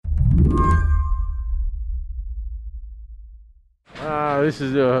This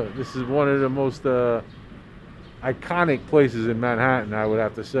is one of the most iconic places in Manhattan, I would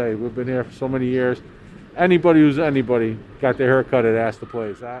have to say. We've been here for so many years. Anybody who's anybody got their hair cut at Astor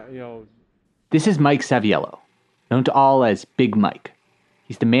Place. This is Mike Saviello, known to all as Big Mike.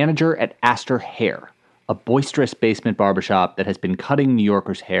 He's the manager at Astor Hair, a boisterous basement barbershop that has been cutting New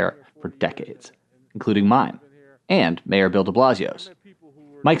Yorkers' hair for decades, including mine and Mayor Bill de Blasio's.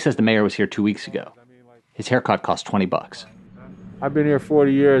 Mike says the mayor was here 2 weeks ago. His haircut cost $20. I've been here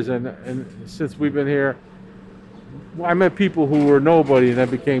 40 years, and since we've been here, I met people who were nobody and then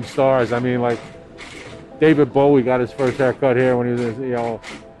became stars. I mean, like David Bowie got his first haircut here when he was,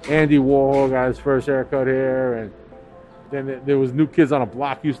 Andy Warhol got his first haircut here, and then there was New Kids on a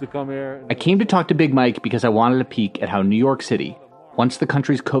Block used to come here. I came to talk to Big Mike because I wanted a peek at how New York City, once the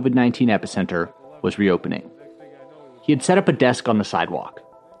country's COVID-19 epicenter, was reopening. He had set up a desk on the sidewalk.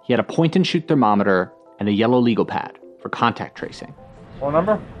 He had a point-and-shoot thermometer and a yellow legal pad for contact tracing. Phone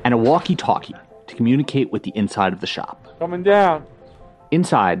number? And a walkie-talkie to communicate with the inside of the shop. Coming down.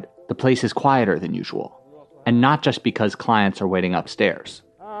 Inside, the place is quieter than usual, and not just because clients are waiting upstairs.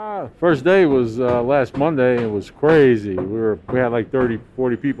 First day was last Monday. It was crazy. We had like 30,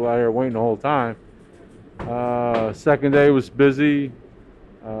 40 people out here waiting the whole time. Second day was busy.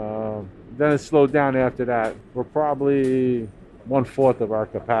 Then it slowed down after that. We're probably 1/4 of our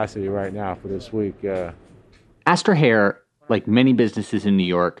capacity right now for this week. Astor Hair, like many businesses in New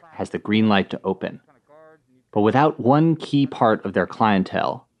York, has the green light to open. But without one key part of their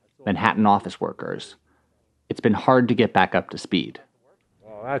clientele, Manhattan office workers, it's been hard to get back up to speed.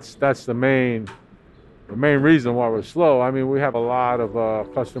 Well, that's the main reason why we're slow. I mean, we have a lot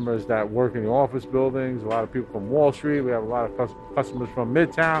of customers that work in the office buildings, a lot of people from Wall Street. We have a lot of customers from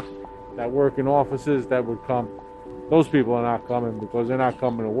Midtown that work in offices that would come. Those people are not coming because they're not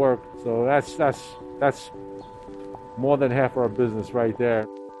coming to work. So that's more than half our business right there.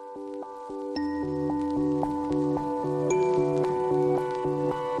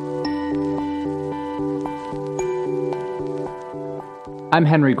 I'm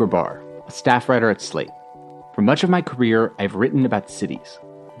Henry Grabar, a staff writer at Slate. For much of my career, I've written about cities,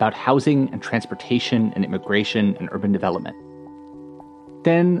 about housing and transportation and immigration and urban development.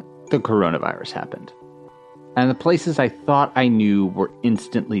 Then the coronavirus happened, and the places I thought I knew were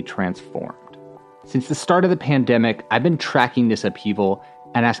instantly transformed. Since the start of the pandemic, I've been tracking this upheaval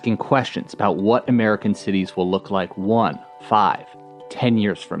and asking questions about what American cities will look like 1, 5, 10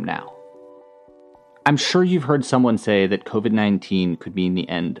 years from now. I'm sure you've heard someone say that COVID-19 could mean the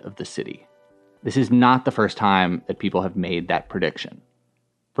end of the city. This is not the first time that people have made that prediction.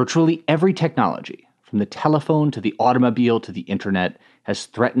 Virtually every technology, from the telephone to the automobile to the internet, has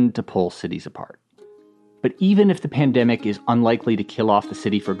threatened to pull cities apart. But even if the pandemic is unlikely to kill off the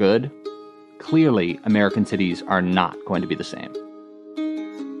city for good, clearly American cities are not going to be the same.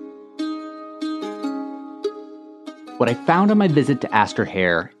 What I found on my visit to Astor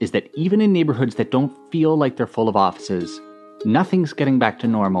Hair is that even in neighborhoods that don't feel like they're full of offices, nothing's getting back to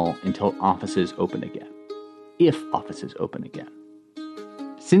normal until offices open again. If offices open again.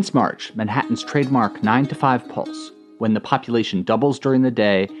 Since March, Manhattan's trademark 9-to-5 pulse, when the population doubles during the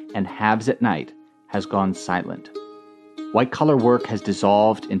day and halves at night, has gone silent. White-collar work has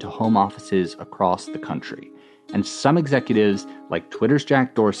dissolved into home offices across the country, and some executives, like Twitter's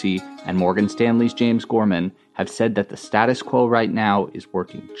Jack Dorsey and Morgan Stanley's James Gorman, have said that the status quo right now is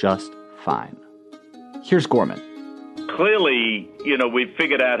working just fine. Here's Gorman. Clearly, we've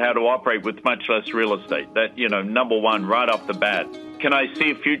figured out how to operate with much less real estate. That, number one, right off the bat. Can I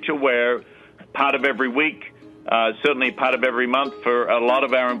see a future where part of every week, certainly part of every month for a lot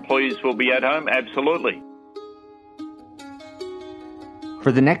of our employees will be at home? Absolutely.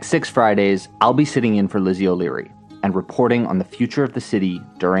 For the next 6 Fridays, I'll be sitting in for Lizzie O'Leary and reporting on the future of the city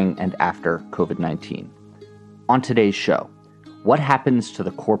during and after COVID-19. On today's show, what happens to the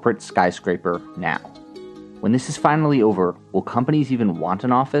corporate skyscraper now? When this is finally over, will companies even want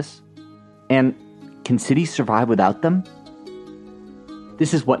an office? And can cities survive without them?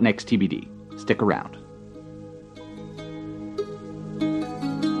 This is What Next TBD. Stick around.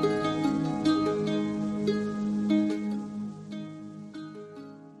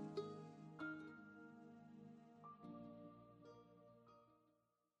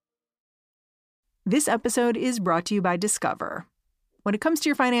 This episode is brought to you by Discover. When it comes to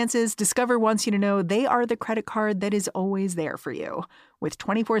your finances, Discover wants you to know they are the credit card that is always there for you. With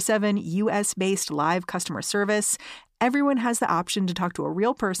 24/7 U.S.-based live customer service, everyone has the option to talk to a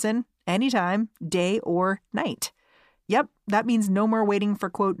real person anytime, day or night. Yep, that means no more waiting for,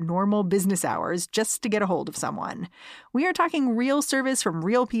 quote, normal business hours just to get a hold of someone. We are talking real service from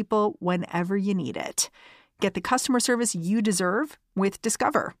real people whenever you need it. Get the customer service you deserve with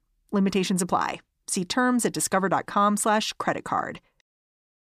Discover. Limitations apply. See terms at discover.com/creditcard.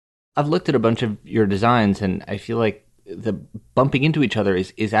 I've looked at a bunch of your designs, and I feel like the bumping into each other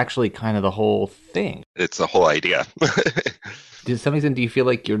is actually kind of the whole thing. It's the whole idea. To some extent, do you feel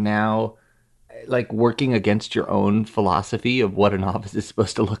like you're now like working against your own philosophy of what an office is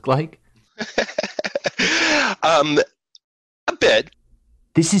supposed to look like? A bit.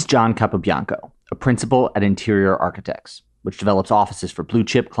 This is John Capobianco, a principal at Interior Architects, which develops offices for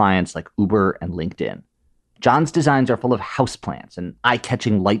blue-chip clients like Uber and LinkedIn. John's designs are full of houseplants and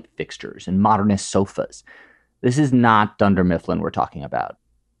eye-catching light fixtures and modernist sofas. This is not Dunder Mifflin we're talking about.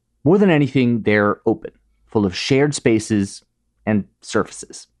 More than anything, they're open, full of shared spaces and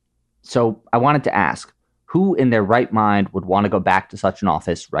surfaces. So I wanted to ask, who in their right mind would want to go back to such an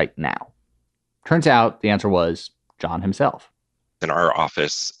office right now? Turns out the answer was John himself. In our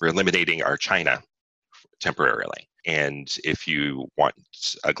office, we're eliminating our china temporarily. And if you want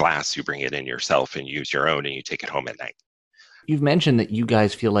a glass, you bring it in yourself and use your own and you take it home at night. You've mentioned that you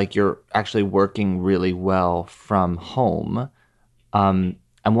guys feel like you're actually working really well from home. I'm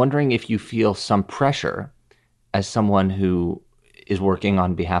wondering if you feel some pressure as someone who is working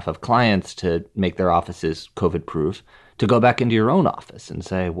on behalf of clients to make their offices COVID-proof, to go back into your own office and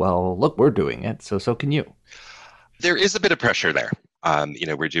say, well, look, we're doing it, so can you. There is a bit of pressure there.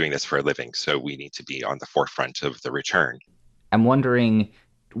 We're doing this for a living, so we need to be on the forefront of the return. I'm wondering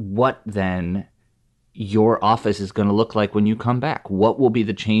what then your office is going to look like when you come back. What will be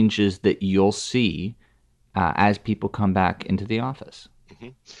the changes that you'll see as people come back into the office? Mm-hmm.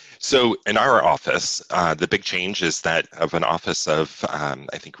 So in our office, the big change is that of an office of,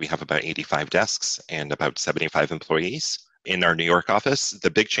 I think we have about 85 desks and about 75 employees. In our New York office, the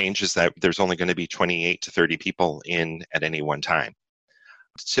big change is that there's only going to be 28 to 30 people in at any one time.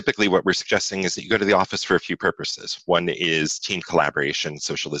 Typically, what we're suggesting is that you go to the office for a few purposes. One is team collaboration,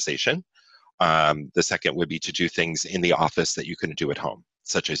 socialization. The second would be to do things in the office that you couldn't do at home,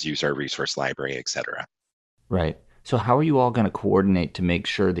 such as use our resource library, et cetera. Right. So how are you all going to coordinate to make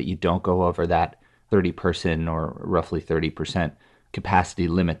sure that you don't go over that 30-person or roughly 30% capacity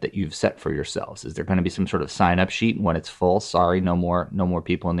limit that you've set for yourselves? Is there going to be some sort of sign-up sheet when it's full? Sorry, no more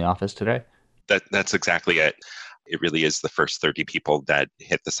people in the office today? That's exactly it. It really is the first 30 people that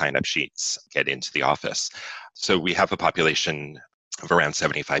hit the sign-up sheets get into the office. So we have a population of around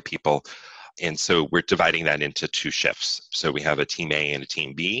 75 people. And so we're dividing that into two shifts. So we have a team A and a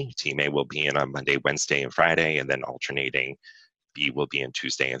team B. Team A will be in on Monday, Wednesday, and Friday, and then alternating. B will be in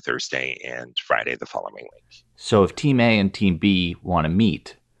Tuesday and Thursday and Friday the following week. So if team A and team B want to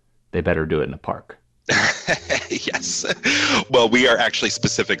meet, they better do it in a park. Yes. Well, we are actually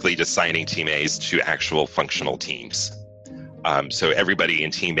specifically assigning team A's to actual functional teams. So everybody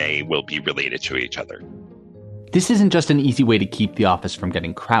in team A will be related to each other. This isn't just an easy way to keep the office from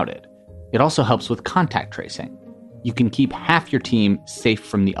getting crowded. It also helps with contact tracing. You can keep half your team safe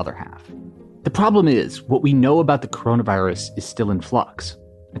from the other half. The problem is, what we know about the coronavirus is still in flux.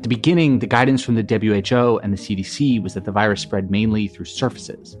 At the beginning, the guidance from the WHO and the CDC was that the virus spread mainly through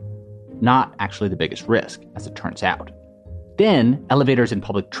surfaces, not actually the biggest risk, as it turns out. Then, elevators and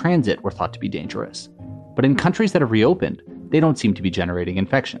public transit were thought to be dangerous. But in countries that have reopened, they don't seem to be generating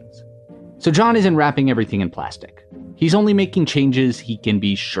infections. So John isn't wrapping everything in plastic. He's only making changes he can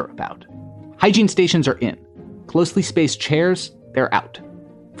be sure about. Hygiene stations are in. Closely spaced chairs, they're out.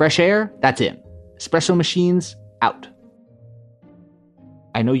 Fresh air, that's in. Espresso machines, out.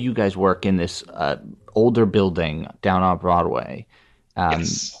 I know you guys work in this older building down on Broadway.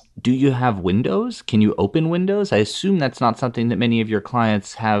 Yes. Do you have windows? Can you open windows? I assume that's not something that many of your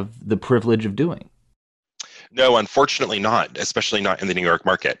clients have the privilege of doing. No, unfortunately not, especially not in the New York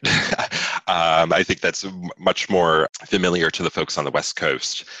market. I think that's much more familiar to the folks on the West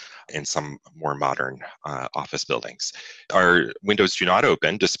Coast in some more modern office buildings. Our windows do not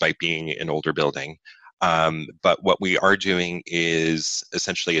open despite being an older building. But what we are doing is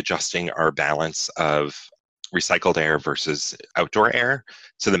essentially adjusting our balance of recycled air versus outdoor air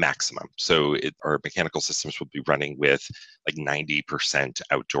to the maximum. So our mechanical systems will be running with like 90%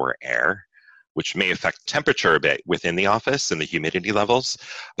 outdoor air, which may affect temperature a bit within the office and the humidity levels,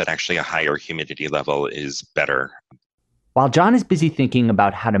 but actually a higher humidity level is better. While John is busy thinking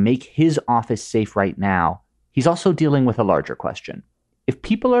about how to make his office safe right now, he's also dealing with a larger question. If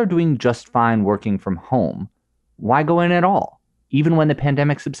people are doing just fine working from home, why go in at all, even when the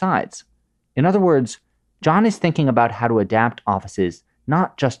pandemic subsides? In other words, John is thinking about how to adapt offices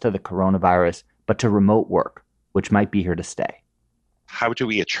not just to the coronavirus, but to remote work, which might be here to stay. How do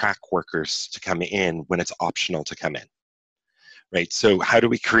we attract workers to come in when it's optional to come in? right? So how do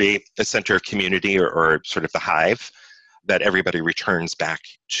we create a center of community or sort of the hive that everybody returns back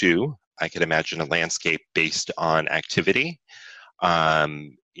to? I could imagine a landscape based on activity,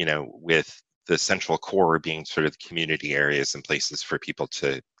 with the central core being sort of community areas and places for people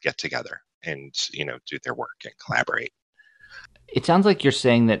to get together and, do their work and collaborate. It sounds like you're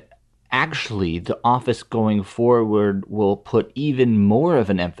saying that actually the office going forward will put even more of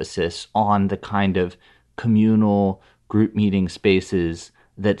an emphasis on the kind of communal group meeting spaces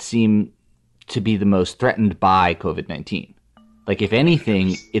that seem to be the most threatened by COVID-19. Like, if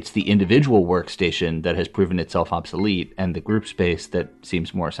anything, it's the individual workstation that has proven itself obsolete and the group space that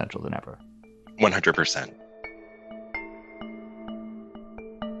seems more essential than ever. 100%.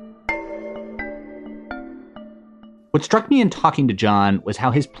 What struck me in talking to John was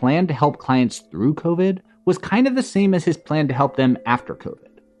how his plan to help clients through COVID was kind of the same as his plan to help them after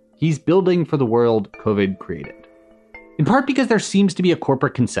COVID. He's building for the world COVID created. In part because there seems to be a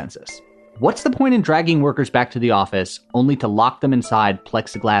corporate consensus. What's the point in dragging workers back to the office only to lock them inside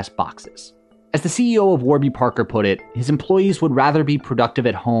plexiglass boxes? As the CEO of Warby Parker put it, his employees would rather be productive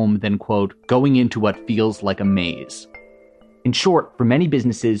at home than, quote, going into what feels like a maze. In short, for many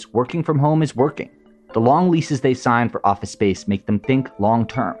businesses, working from home is working. The long leases they sign for office space make them think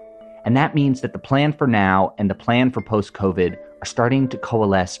long-term. And that means that the plan for now and the plan for post-COVID are starting to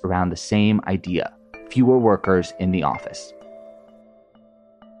coalesce around the same idea: fewer workers in the office.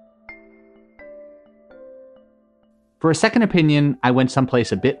 For a second opinion, I went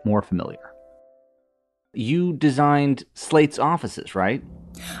someplace a bit more familiar. You designed Slate's offices, right?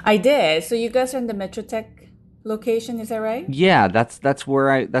 I did. So you guys are in the Metrotech location, is that right? Yeah, that's where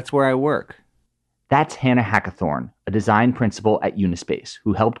I work. That's Hannah Hackathorn, a design principal at Unispace,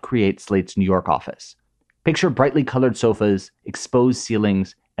 who helped create Slate's New York office. Picture brightly colored sofas, exposed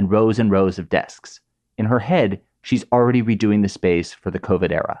ceilings, and rows of desks. In her head, she's already redoing the space for the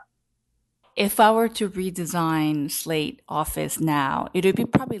COVID era. If I were to redesign Slate office now, it would be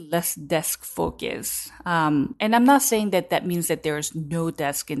probably less desk focus. And I'm not saying that means that there's no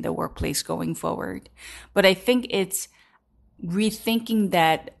desk in the workplace going forward, but I think it's rethinking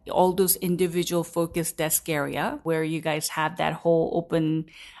that all those individual focused desk area where you guys have that whole open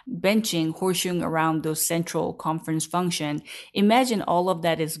benching, horseshoeing around those central conference function. Imagine all of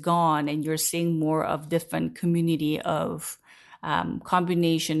that is gone and you're seeing more of different community of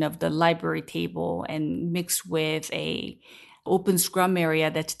combination of the library table and mixed with a open scrum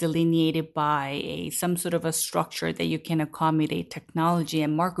area that's delineated by some sort of a structure that you can accommodate technology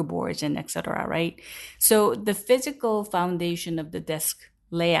and marker boards and et cetera, right? So the physical foundation of the desk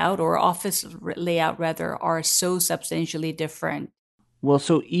layout or office layout rather are so substantially different. Well,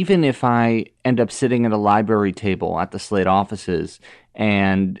 so even if I end up sitting at a library table at the Slate offices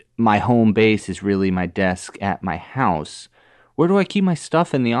and my home base is really my desk at my house, where do I keep my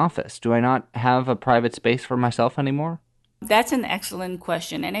stuff in the office? Do I not have a private space for myself anymore? That's an excellent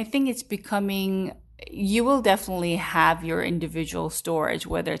question. And I think it's becoming, you will definitely have your individual storage,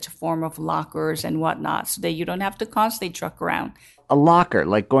 whether it's a form of lockers and whatnot, so that you don't have to constantly truck around. A locker,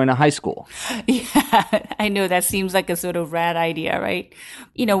 like going to high school. Yeah, I know that seems like a sort of rad idea, right?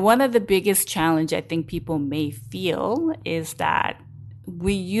 One of the biggest challenge I think people may feel is that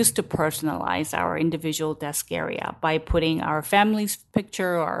we used to personalize our individual desk area by putting our family's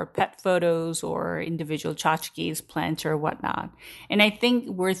picture or our pet photos or individual tchotchkes, plants, or whatnot. And I think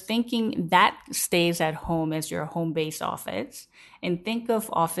we're thinking that stays at home as your home-based office. And think of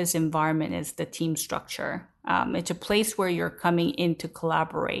office environment as the team structure. It's a place where you're coming in to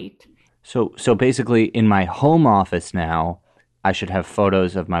collaborate. So basically, in my home office now, I should have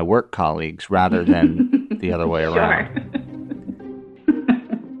photos of my work colleagues rather than the other way around. Sure.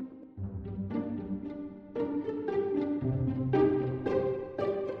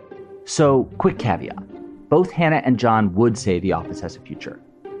 So, quick caveat. Both Hannah and John would say the office has a future.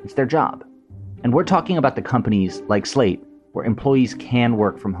 It's their job. And we're talking about the companies like Slate, where employees can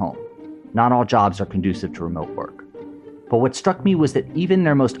work from home. Not all jobs are conducive to remote work. But what struck me was that even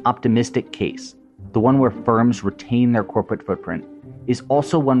their most optimistic case, the one where firms retain their corporate footprint, is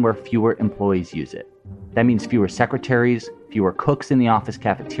also one where fewer employees use it. That means fewer secretaries, fewer cooks in the office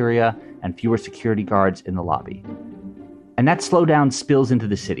cafeteria, and fewer security guards in the lobby. And that slowdown spills into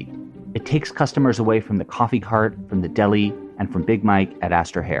the city. It takes customers away from the coffee cart, from the deli, and from Big Mike at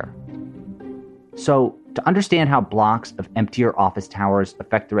Astor Hair. So, to understand how blocks of emptier office towers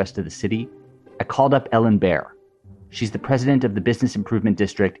affect the rest of the city, I called up Ellen Baer. She's the president of the Business Improvement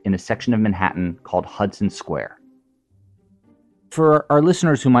District in a section of Manhattan called Hudson Square. For our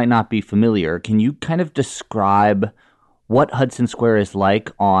listeners who might not be familiar, can you kind of describe what Hudson Square is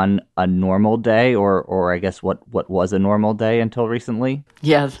like on a normal day, or I guess what was a normal day until recently?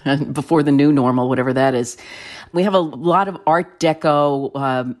 Yeah, before the new normal, whatever that is. We have a lot of Art Deco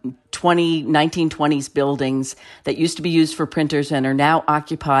 1920s buildings that used to be used for printers and are now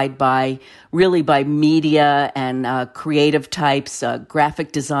occupied by media and creative types,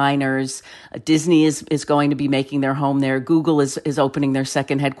 graphic designers. Disney is going to be making their home there. Google is opening their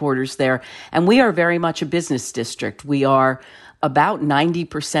second headquarters there. And we are very much a business district. We are about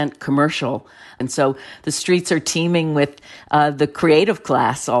 90% commercial. And so the streets are teeming with the creative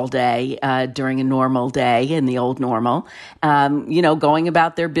class all day during a normal day in the old normal, going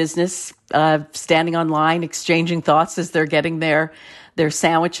about their business, standing online, exchanging thoughts as they're getting their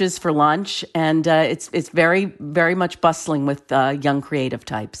sandwiches for lunch. And it's very, very much bustling with young creative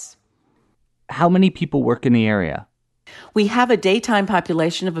types. How many people work in the area? We have a daytime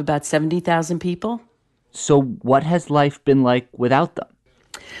population of about 70,000 people. So what has life been like without them?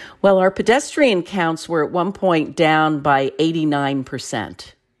 Well, our pedestrian counts were at one point down by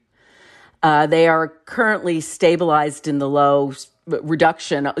 89%. They are currently stabilized in the low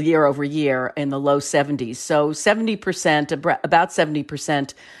reduction year over year in the low 70s. So 70%, about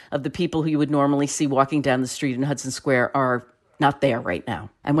 70% of the people who you would normally see walking down the street in Hudson Square are not there right now.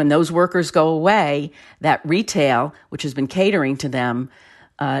 And when those workers go away, that retail, which has been catering to them,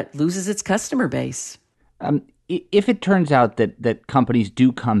 loses its customer base. If it turns out that companies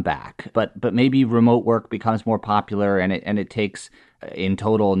do come back, but maybe remote work becomes more popular and it takes in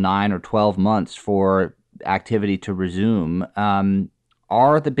total 9 or 12 months for activity to resume,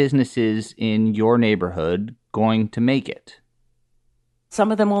 are the businesses in your neighborhood going to make it?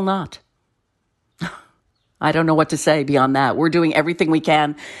 Some of them will not. I don't know what to say beyond that. We're doing everything we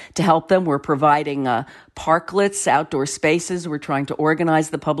can to help them. We're providing parklets, outdoor spaces. We're trying to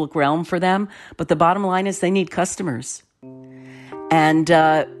organize the public realm for them. But the bottom line is they need customers. And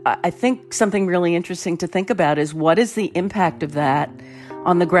I think something really interesting to think about is what is the impact of that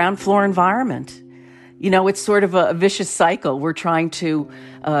on the ground floor environment? It's sort of a vicious cycle. We're trying to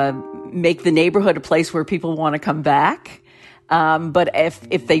make the neighborhood a place where people want to come back. But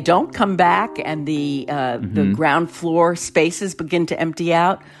if they don't come back and the ground floor spaces begin to empty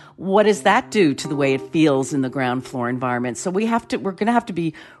out, what does that do to the way it feels in the ground floor environment? So we're going to have to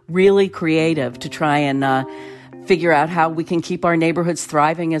be really creative to try and figure out how we can keep our neighborhoods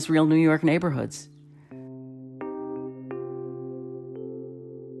thriving as real New York neighborhoods.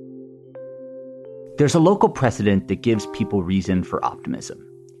 There's a local precedent that gives people reason for optimism.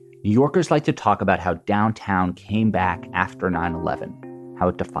 New Yorkers like to talk about how downtown came back after 9/11, how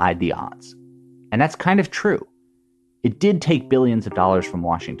it defied the odds. And that's kind of true. It did take billions of dollars from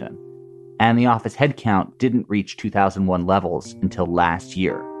Washington, and the office headcount didn't reach 2001 levels until last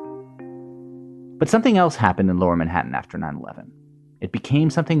year. But something else happened in Lower Manhattan after 9/11. It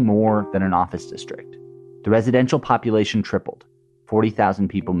became something more than an office district. The residential population tripled. 40,000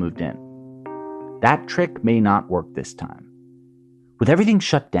 people moved in. That trick may not work this time. With everything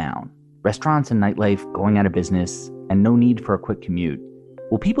shut down, restaurants and nightlife going out of business, and no need for a quick commute,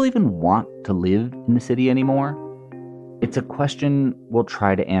 will people even want to live in the city anymore? It's a question we'll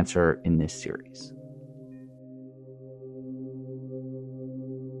try to answer in this series.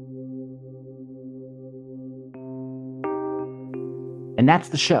 And that's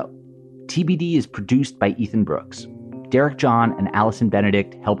the show. TBD is produced by Ethan Brooks. Derek John and Allison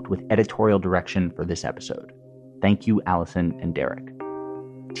Benedict helped with editorial direction for this episode. Thank you, Allison and Derek.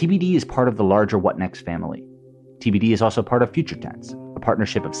 TBD is part of the larger What Next family. TBD is also part of Future Tense, a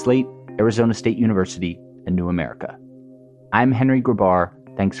partnership of Slate, Arizona State University, and New America. I'm Henry Grabar.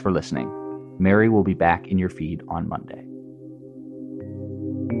 Thanks for listening. Mary will be back in your feed on Monday.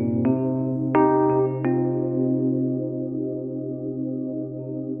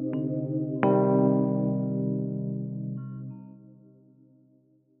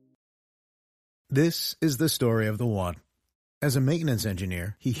 This is the story of the one. As a maintenance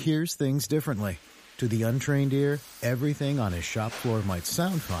engineer, he hears things differently. To the untrained ear, everything on his shop floor might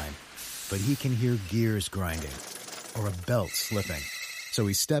sound fine, but he can hear gears grinding or a belt slipping. So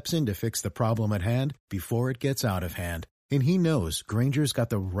he steps in to fix the problem at hand before it gets out of hand. And he knows Grainger's got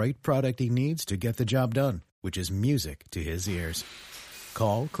the right product he needs to get the job done, which is music to his ears.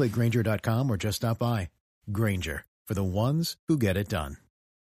 Call, click Grainger.com, or just stop by. Grainger, for the ones who get it done.